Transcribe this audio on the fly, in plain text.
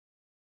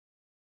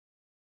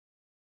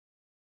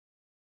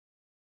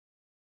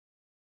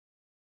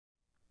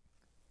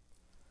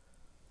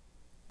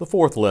The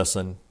fourth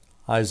lesson,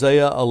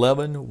 Isaiah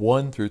 11,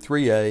 1 through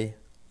 3a,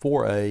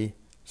 4a,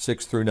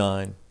 6 through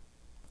 9.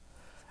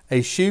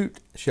 A shoot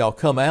shall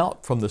come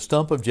out from the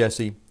stump of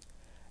Jesse,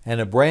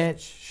 and a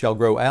branch shall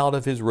grow out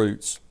of his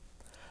roots.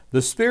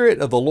 The Spirit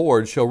of the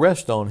Lord shall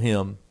rest on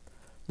him,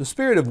 the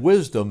Spirit of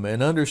wisdom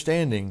and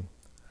understanding,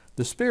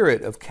 the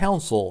Spirit of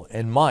counsel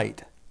and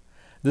might,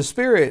 the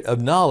Spirit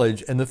of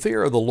knowledge and the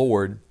fear of the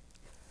Lord.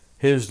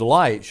 His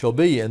delight shall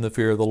be in the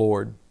fear of the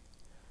Lord.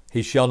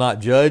 He shall not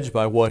judge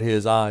by what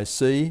his eyes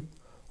see,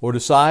 or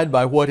decide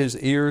by what his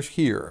ears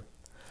hear.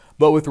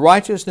 But with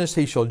righteousness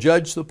he shall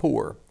judge the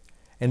poor,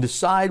 and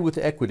decide with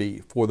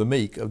equity for the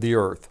meek of the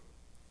earth.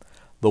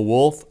 The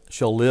wolf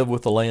shall live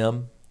with the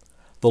lamb,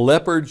 the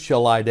leopard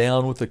shall lie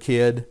down with the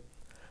kid,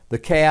 the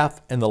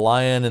calf and the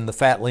lion and the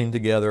fatling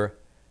together,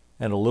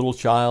 and a little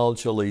child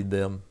shall lead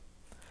them.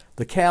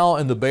 The cow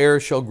and the bear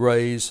shall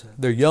graze,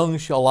 their young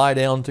shall lie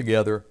down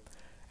together,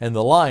 and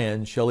the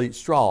lion shall eat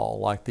straw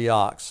like the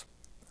ox.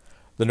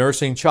 The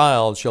nursing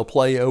child shall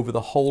play over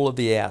the hole of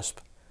the asp,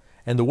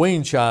 and the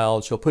weaned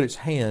child shall put its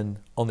hand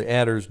on the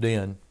adder's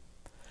den.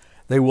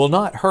 They will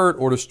not hurt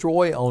or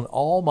destroy on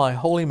all my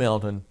holy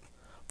mountain,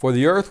 for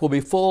the earth will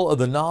be full of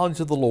the knowledge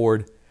of the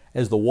Lord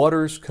as the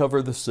waters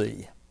cover the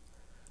sea.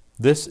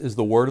 This is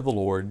the word of the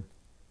Lord.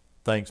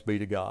 Thanks be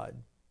to God.